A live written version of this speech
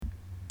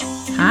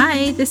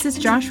Hi, this is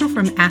Joshua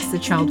from Ask the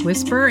Child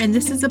Whisperer, and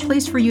this is a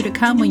place for you to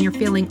come when you're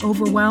feeling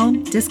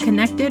overwhelmed,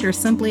 disconnected, or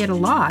simply at a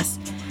loss.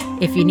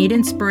 If you need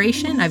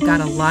inspiration, I've got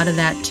a lot of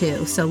that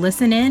too. So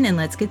listen in and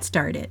let's get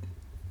started.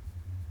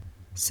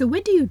 So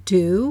what do you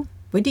do?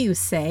 What do you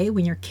say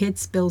when your kid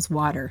spills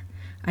water?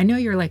 I know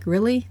you're like,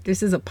 really?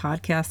 This is a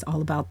podcast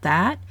all about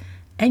that?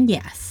 And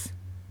yes,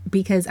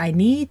 because I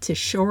need to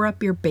shore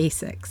up your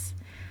basics.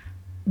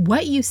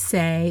 What you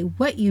say,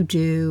 what you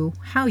do,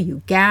 how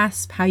you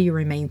gasp, how you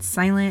remain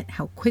silent,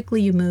 how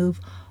quickly you move,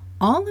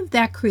 all of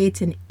that creates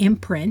an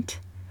imprint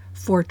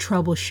for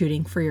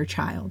troubleshooting for your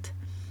child.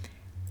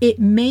 It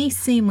may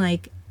seem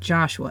like,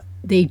 Joshua,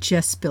 they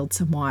just spilled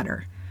some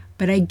water,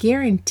 but I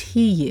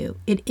guarantee you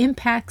it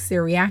impacts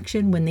their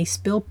reaction when they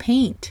spill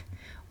paint,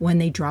 when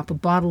they drop a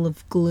bottle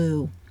of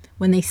glue,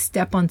 when they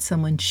step on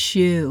someone's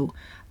shoe,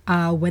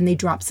 when they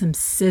drop some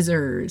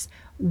scissors,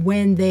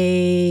 when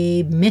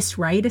they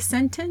miswrite a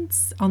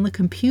sentence on the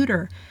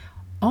computer.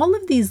 All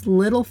of these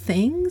little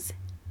things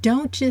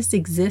don't just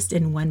exist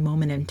in one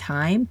moment in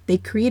time. They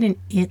create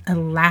a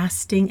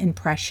lasting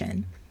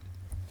impression.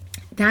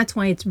 That's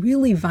why it's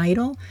really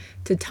vital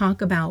to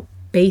talk about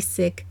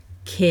basic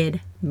kid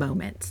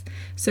moments.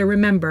 So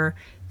remember,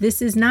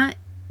 this is not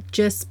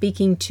just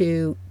speaking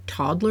to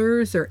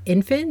toddlers or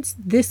infants.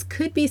 This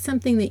could be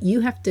something that you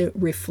have to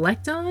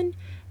reflect on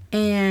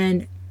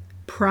and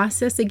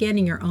process again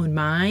in your own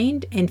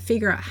mind and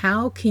figure out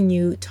how can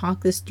you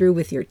talk this through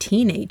with your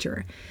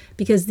teenager,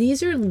 because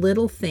these are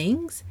little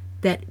things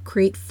that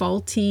create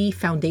faulty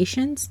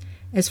foundations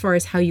as far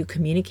as how you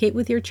communicate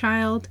with your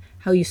child,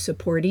 how you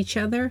support each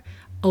other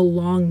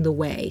along the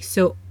way.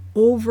 So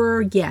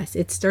yes,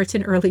 it starts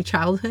in early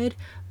childhood,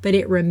 but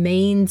it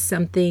remains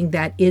something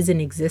that is in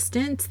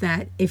existence,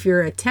 that if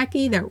you're a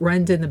techie, that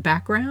runs in the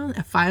background,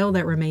 a file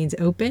that remains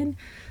open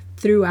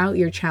throughout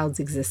your child's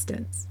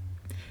existence.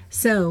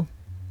 So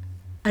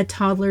a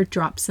toddler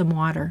drops some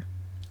water.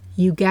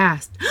 You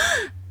gasp.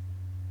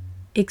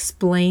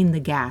 Explain the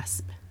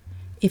gasp.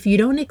 If you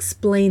don't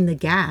explain the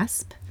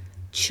gasp,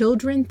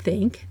 children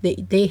think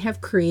that they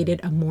have created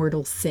a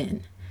mortal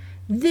sin.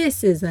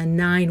 This is a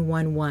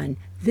 911.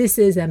 This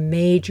is a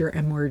major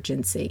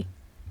emergency.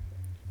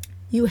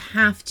 You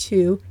have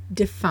to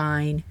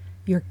define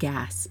your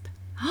gasp.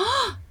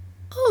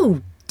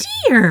 Oh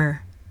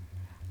dear!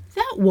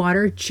 That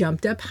water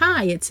jumped up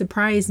high. It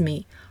surprised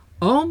me.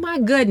 Oh my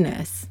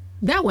goodness.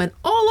 That went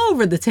all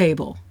over the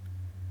table.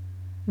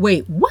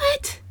 Wait,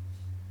 what?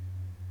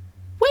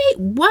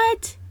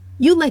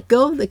 You let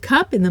go of the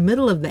cup in the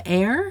middle of the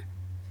air?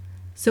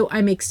 So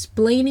I'm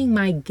explaining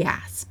my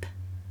gasp.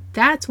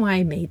 That's why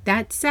I made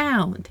that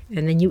sound.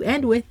 And then you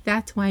end with,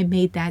 that's why I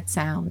made that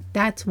sound.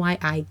 That's why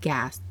I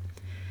gasped.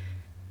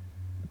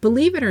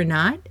 Believe it or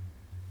not,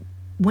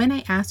 when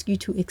I ask you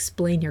to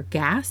explain your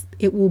gasp,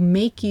 it will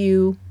make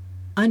you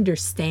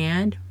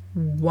understand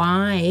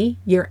why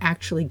you're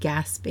actually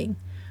gasping.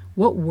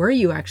 What were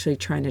you actually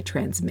trying to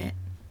transmit?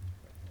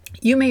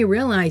 You may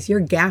realize your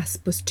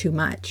gasp was too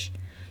much.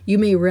 You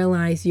may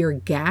realize your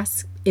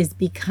gasp is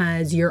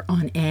because you're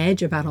on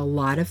edge about a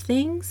lot of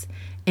things.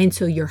 And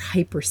so you're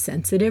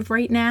hypersensitive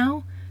right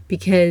now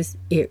because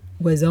it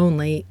was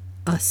only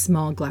a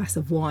small glass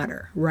of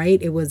water,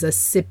 right? It was a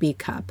sippy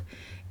cup.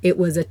 It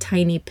was a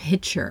tiny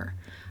pitcher.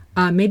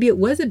 Maybe it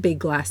was a big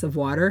glass of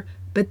water,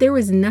 but there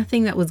was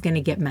nothing that was going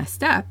to get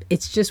messed up.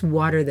 It's just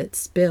water that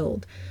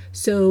spilled.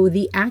 So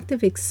the act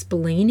of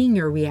explaining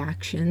your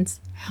reactions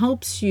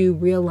helps you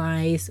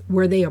realize,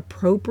 were they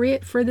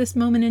appropriate for this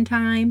moment in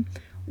time?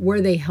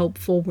 Were they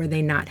helpful? Were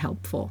they not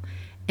helpful?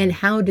 And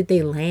how did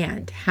they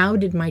land? How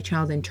did my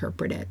child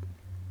interpret it?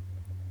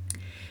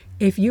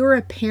 If you're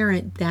a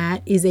parent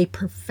that is a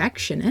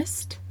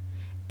perfectionist,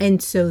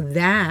 and so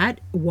that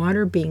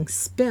water being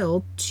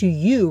spilled to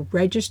you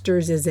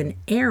registers as an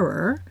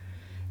error,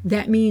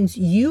 that means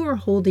you are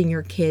holding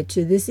your kid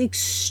to this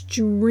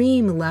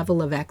extreme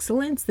level of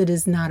excellence that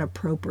is not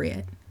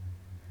appropriate.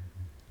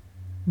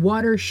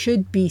 Water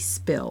should be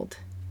spilled.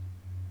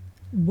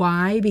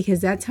 Why? Because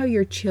that's how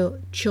your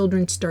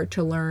children start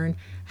to learn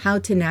how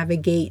to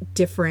navigate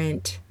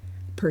different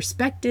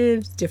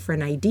perspectives,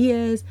 different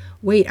ideas.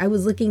 Wait, I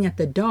was looking at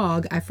the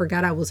dog. I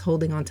forgot I was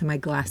holding onto my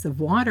glass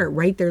of water,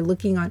 right? They're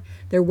working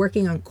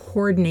on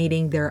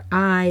coordinating their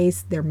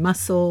eyes, their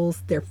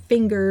muscles, their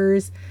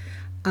fingers.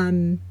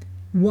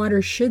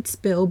 Water should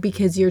spill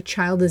because your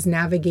child is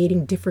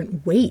navigating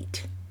different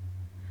weight.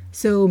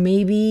 So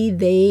maybe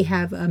they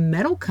have a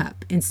metal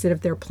cup instead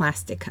of their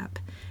plastic cup.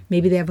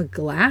 Maybe they have a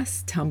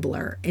glass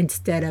tumbler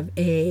instead of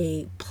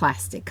a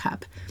plastic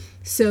cup.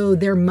 So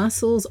their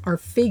muscles are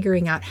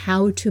figuring out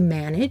how to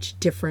manage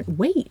different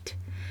weight.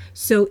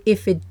 So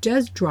if it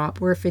does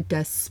drop or if it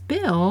does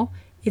spill,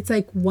 it's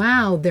like,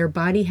 wow, their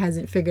body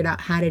hasn't figured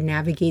out how to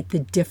navigate the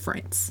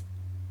difference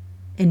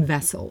in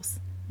vessels,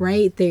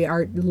 right? They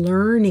are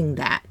learning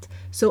that.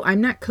 So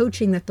I'm not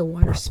coaching that the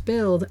water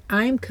spilled.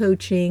 I'm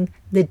coaching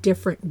the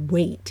different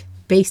weight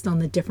based on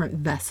the different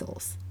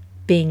vessels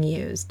being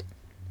used.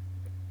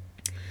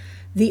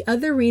 The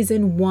other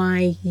reason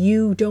why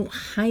you don't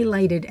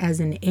highlight it as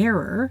an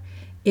error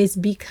is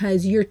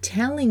because you're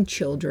telling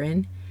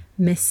children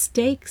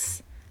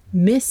mistakes,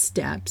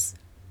 missteps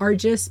are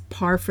just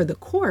par for the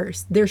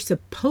course. They're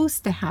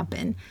supposed to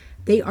happen.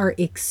 They are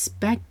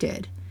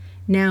expected.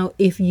 Now,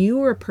 if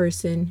you are a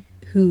person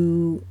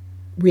who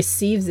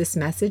receives this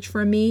message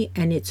from me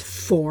and it's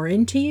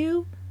foreign to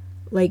you,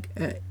 like,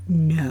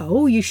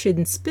 no, you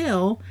shouldn't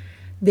spill,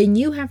 then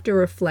you have to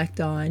reflect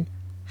on,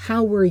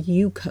 how were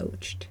you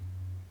coached?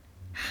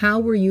 How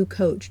were you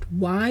coached?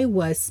 Why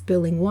was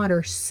spilling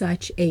water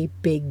such a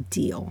big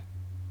deal?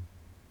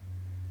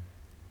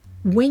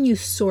 When you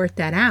sort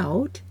that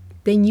out,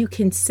 then you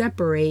can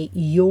separate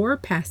your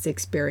past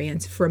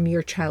experience from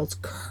your child's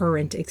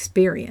current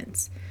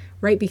experience,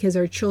 right? Because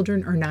our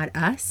children are not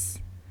us.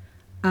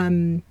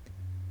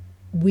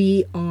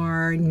 We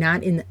are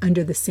not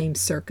under the same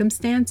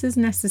circumstances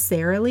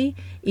necessarily.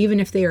 Even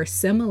if they are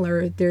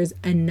similar, there's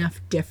enough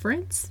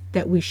difference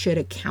that we should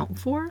account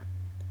for.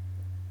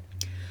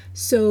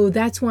 So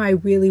that's why I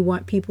really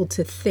want people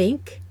to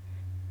think,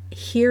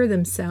 hear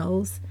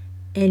themselves,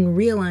 and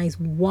realize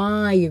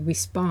why you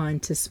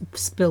respond to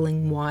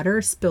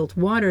spilt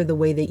water the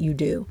way that you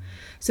do.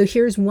 So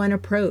here's one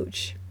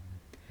approach.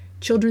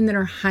 Children that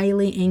are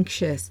highly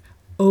anxious,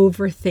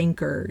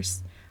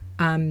 overthinkers,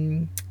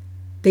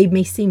 they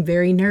may seem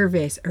very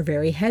nervous or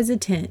very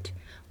hesitant.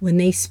 When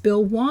they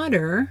spill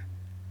water,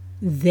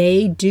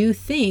 they do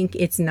think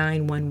it's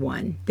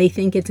 911. They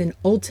think it's an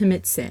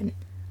ultimate sin,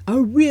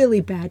 a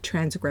really bad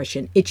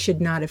transgression. It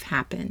should not have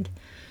happened.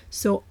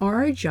 So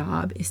our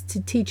job is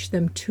to teach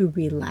them to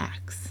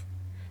relax.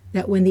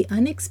 That when the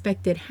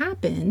unexpected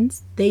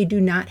happens, they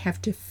do not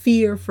have to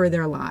fear for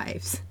their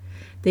lives.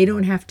 They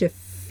don't have to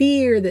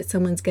fear that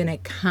someone's going to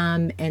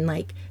come and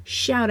like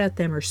shout at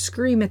them or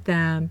scream at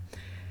them.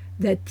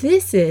 That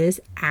this is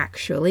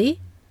actually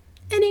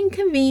an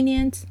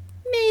inconvenience,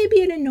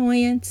 maybe an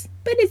annoyance,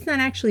 but it's not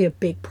actually a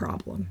big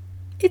problem.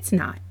 It's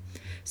not.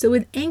 So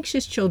with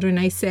anxious children,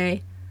 I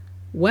say,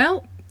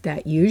 well,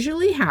 that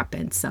usually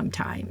happens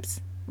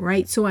sometimes,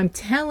 right? So I'm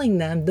telling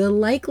them the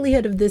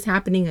likelihood of this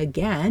happening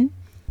again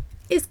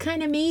is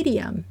kind of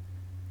medium,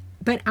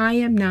 but I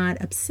am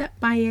not upset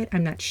by it.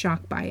 I'm not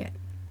shocked by it.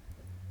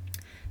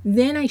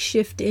 Then I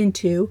shift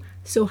into,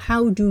 so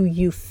how do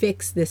you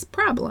fix this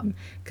problem?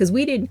 Because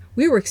we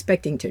were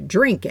expecting to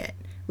drink it.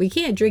 We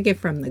can't drink it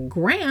from the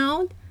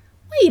ground.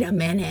 Wait a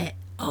minute.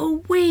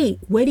 Oh, wait.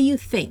 What do you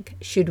think?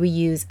 Should we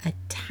use a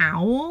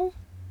towel?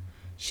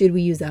 Should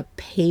we use a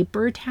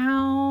paper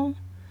towel?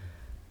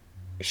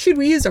 Should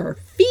we use our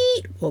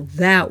feet? Well,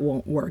 that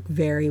won't work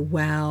very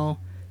well.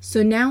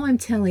 So now I'm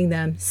telling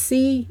them,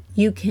 see,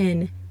 you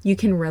can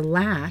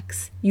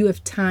relax. You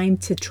have time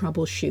to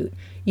troubleshoot.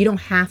 You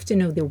don't have to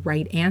know the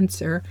right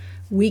answer.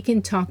 We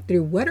can talk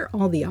through what are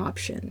all the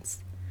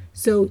options.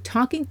 So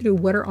talking through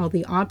what are all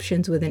the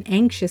options with an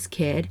anxious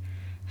kid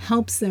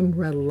helps them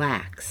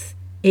relax.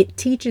 It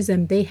teaches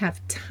them they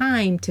have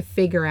time to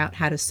figure out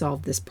how to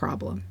solve this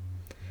problem.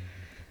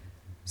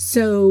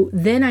 So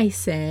then I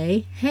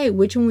say, hey,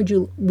 which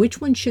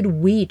one should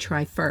we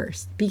try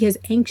first? Because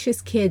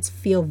anxious kids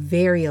feel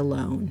very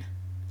alone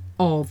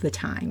all the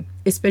time,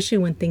 especially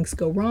when things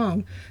go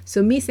wrong.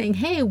 So me saying,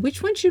 hey,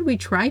 which one should we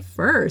try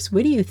first?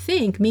 What do you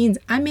think? Means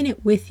I'm in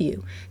it with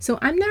you. So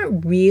I'm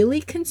not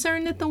really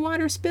concerned that the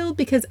water spilled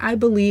because I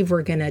believe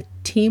we're going to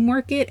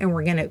teamwork it and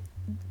we're going to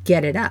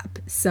get it up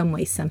some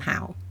way,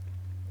 somehow.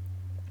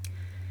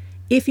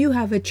 If you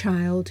have a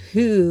child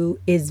who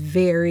is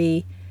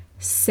very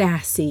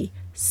sassy,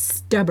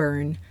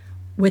 stubborn,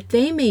 what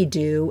they may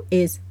do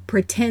is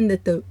pretend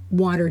that the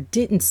water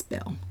didn't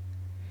spill.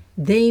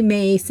 They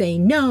may say,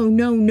 no,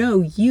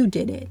 you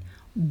did it.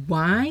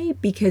 Why?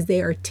 Because they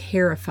are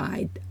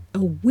terrified.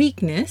 A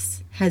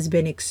weakness has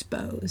been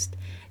exposed.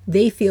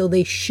 They feel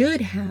they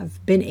should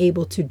have been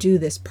able to do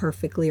this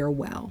perfectly or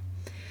well.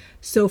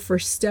 So for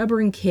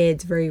stubborn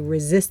kids, very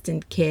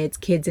resistant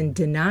kids in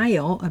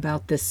denial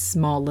about this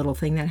small little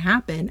thing that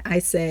happened, I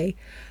say,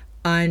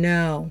 I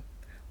know.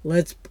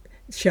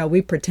 Shall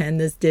we pretend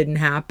this didn't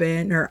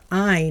happen? Or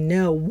I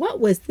know, what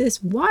was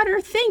this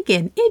water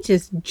thinking? It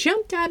just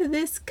jumped out of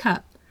this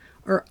cup.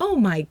 Or, oh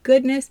my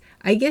goodness,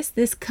 I guess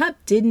this cup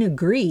didn't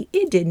agree.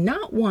 It did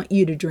not want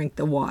you to drink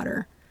the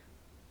water.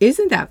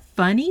 Isn't that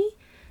funny?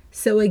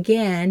 So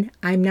again,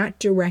 I'm not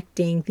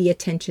directing the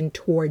attention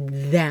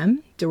toward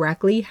them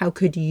directly. How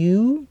could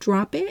you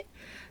drop it?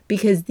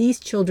 Because these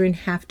children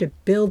have to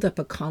build up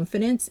a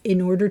confidence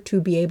in order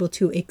to be able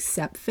to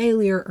accept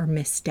failure or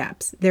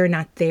missteps. They're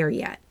not there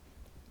yet.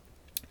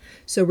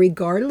 So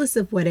regardless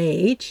of what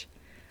age,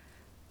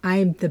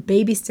 the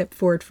baby step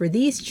forward for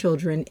these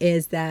children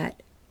is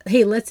that,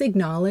 hey, let's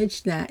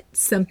acknowledge that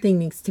something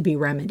needs to be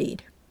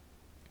remedied.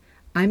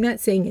 I'm not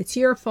saying it's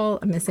your fault.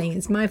 I'm not saying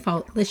it's my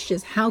fault.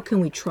 How can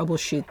we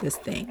troubleshoot this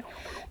thing?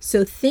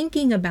 So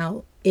thinking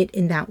about it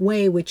in that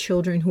way with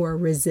children who are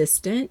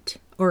resistant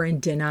or in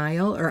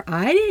denial, or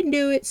I didn't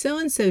do it,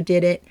 so-and-so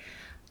did it.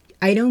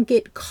 I don't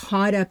get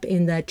caught up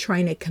in the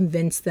trying to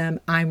convince them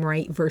I'm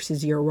right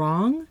versus you're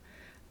wrong.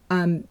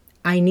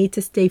 I need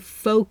to stay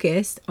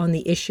focused on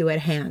the issue at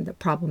hand, the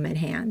problem at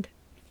hand.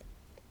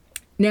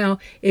 Now,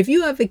 if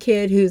you have a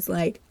kid who's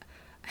like,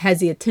 has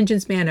the attention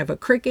span of a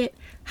cricket,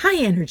 high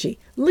energy,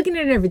 looking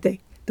at everything,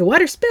 the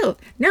water spilled,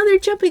 now they're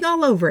jumping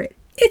all over it.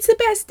 It's the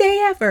best day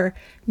ever.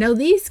 Now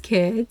these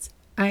kids,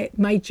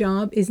 my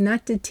job is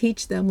not to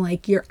teach them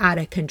like you're out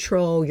of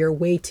control, you're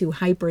way too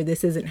hyper,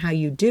 this isn't how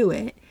you do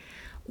it.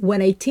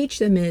 What I teach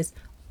them is,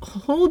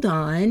 hold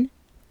on,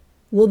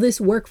 will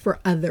this work for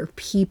other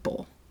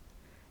people?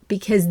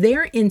 Because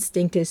their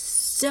instinct is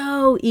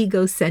so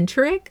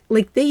egocentric,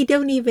 like they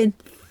don't even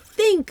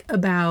think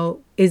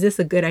about, is this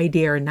a good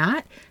idea or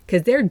not?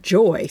 Because their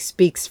joy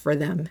speaks for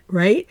them,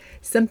 right?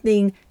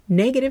 Something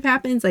negative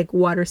happens, like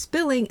water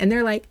spilling, and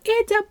they're like,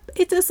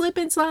 it's a slip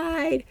and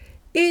slide.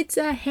 It's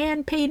a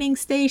hand painting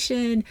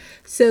station.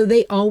 So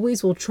they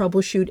always will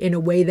troubleshoot in a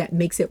way that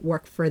makes it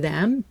work for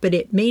them, but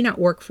it may not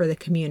work for the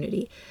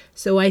community.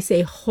 So I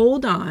say,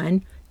 hold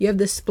on, you have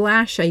the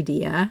splash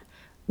idea.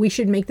 We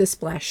should make the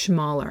splash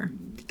smaller.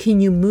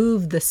 Can you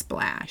move the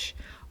splash?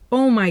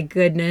 Oh my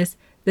goodness,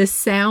 the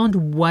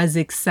sound was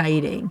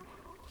exciting.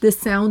 The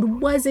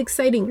sound was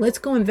exciting. Let's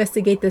go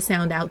investigate the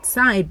sound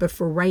outside. But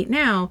for right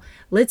now,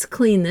 let's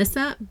clean this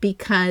up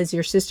because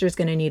your sister's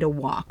going to need a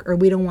walk, or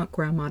we don't want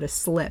grandma to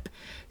slip.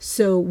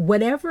 So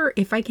whatever,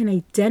 if I can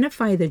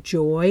identify the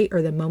joy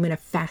or the moment of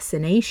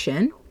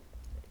fascination,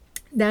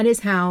 that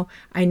is how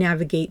I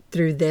navigate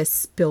through this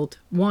spilled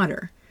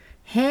water.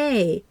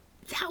 Hey,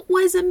 that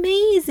was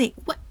amazing.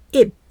 What?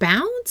 It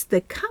bounced?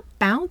 The cup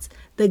bounced?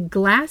 The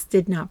glass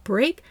did not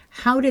break?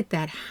 How did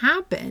that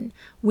happen?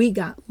 We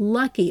got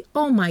lucky.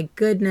 Oh my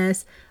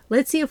goodness.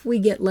 Let's see if we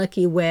get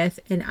lucky with,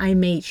 and I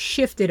may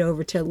shift it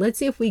over to, let's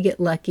see if we get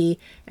lucky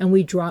and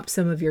we drop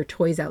some of your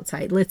toys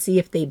outside. Let's see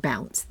if they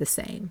bounce the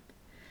same.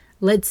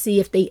 Let's see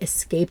if they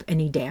escape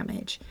any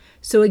damage.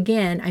 So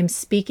again, I'm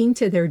speaking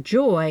to their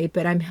joy,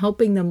 but I'm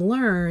helping them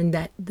learn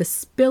that the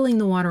spilling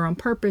the water on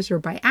purpose or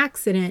by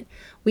accident,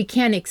 we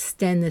can't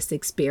extend this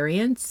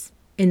experience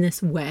in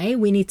this way.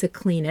 We need to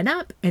clean it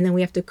up, and then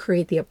we have to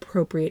create the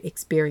appropriate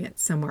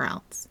experience somewhere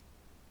else.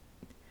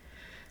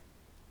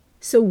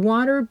 So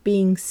water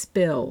being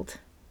spilled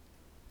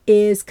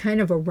is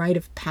kind of a rite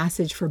of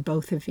passage for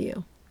both of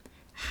you.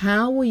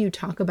 How will you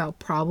talk about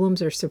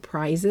problems or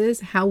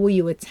surprises? How will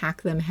you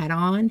attack them head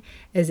on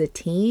as a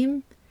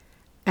team,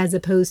 as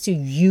opposed to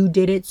you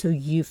did it, so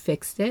you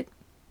fixed it?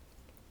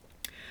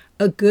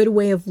 A good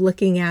way of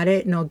looking at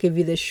it, and I'll give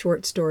you this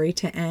short story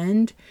to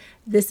end.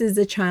 This is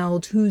a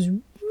child who's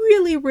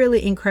really,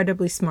 really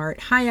incredibly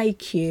smart, high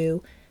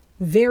IQ,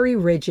 very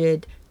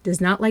rigid, does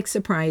not like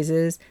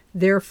surprises.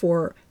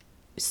 Therefore,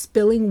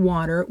 spilling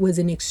water was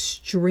an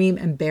extreme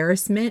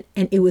embarrassment,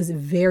 and it was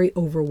very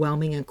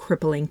overwhelming and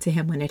crippling to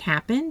him when it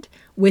happened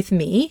with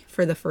me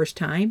for the first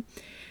time.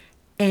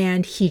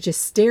 And he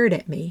just stared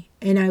at me,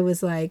 and I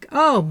was like,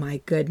 oh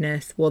my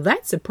goodness, well,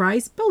 that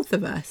surprised both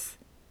of us.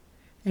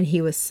 And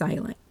he was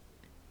silent.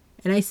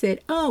 And I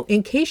said, oh,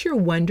 in case you're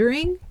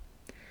wondering,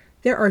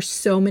 there are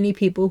so many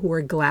people who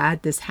are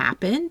glad this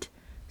happened.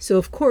 So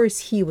of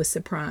course he was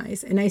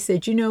surprised. And I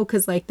said,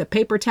 because like the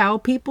paper towel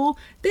people,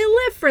 they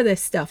live for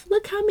this stuff.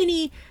 Look how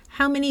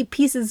many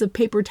pieces of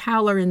paper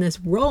towel are in this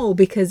roll,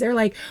 because they're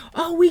like,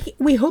 oh,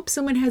 we hope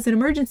someone has an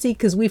emergency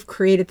because we've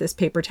created this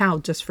paper towel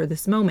just for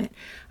this moment.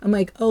 I'm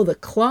like, oh, the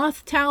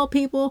cloth towel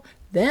people,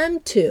 them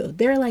too.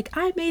 They're like,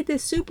 I made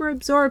this super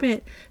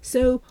absorbent.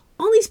 So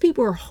all these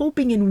people are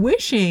hoping and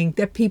wishing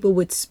that people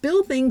would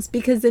spill things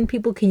because then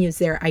people can use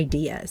their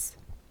ideas,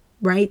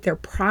 right? Their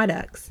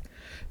products.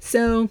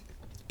 So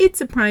it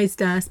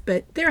surprised us,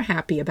 but they're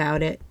happy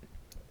about it.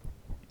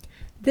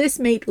 This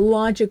made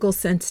logical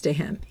sense to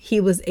him. He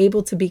was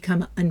able to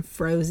become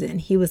unfrozen.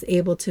 He was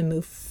able to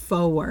move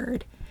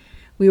forward.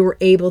 We were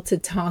able to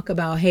talk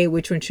about, hey,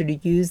 which one should we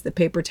use, the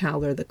paper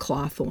towel or the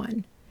cloth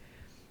one?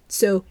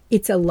 So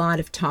it's a lot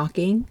of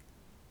talking.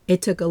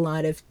 It took a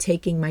lot of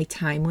taking my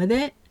time with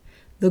it.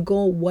 The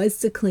goal was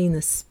to clean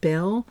the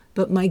spill,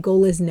 but my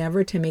goal is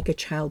never to make a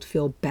child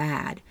feel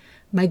bad.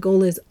 My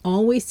goal is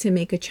always to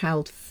make a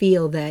child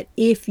feel that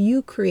if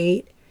you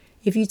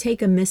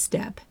take a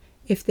misstep,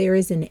 if there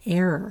is an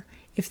error,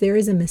 if there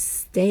is a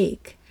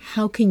mistake,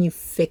 how can you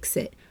fix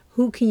it?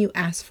 Who can you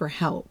ask for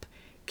help?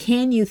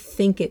 Can you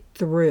think it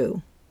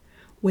through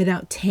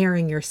without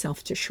tearing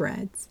yourself to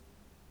shreds?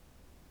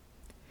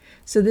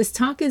 So this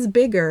talk is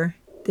bigger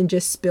than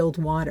just spilled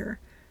water.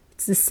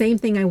 It's the same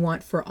thing I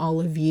want for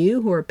all of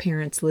you who are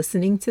parents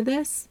listening to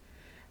this,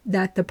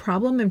 that the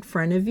problem in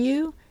front of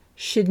you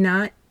should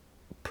not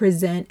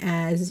present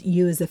as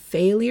you as a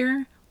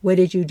failure. What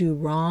did you do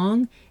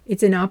wrong?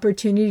 It's an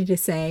opportunity to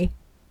say,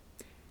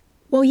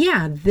 well,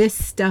 yeah, this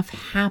stuff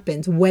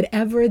happens,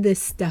 whatever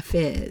this stuff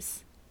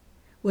is,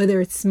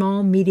 whether it's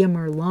small, medium,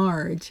 or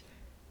large.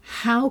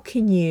 How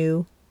can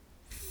you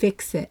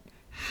fix it?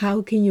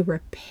 How can you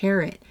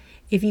repair it?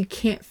 If you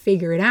can't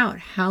figure it out,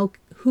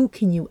 who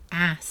can you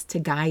ask to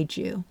guide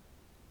you?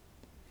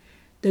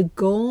 The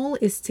goal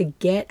is to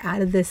get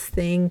out of this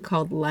thing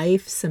called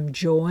life some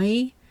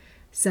joy,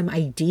 some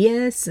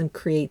ideas, some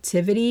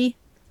creativity,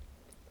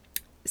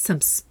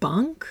 some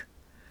spunk,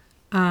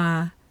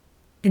 and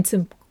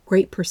some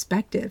great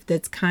perspective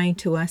that's kind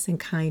to us and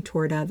kind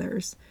toward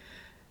others.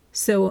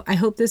 So I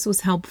hope this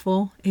was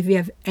helpful. If you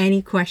have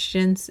any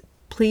questions,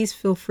 please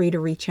feel free to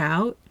reach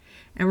out.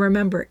 And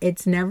remember,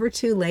 it's never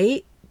too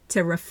late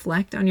to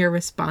reflect on your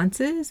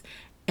responses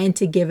and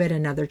to give it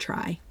another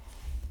try.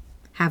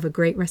 Have a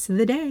great rest of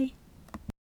the day.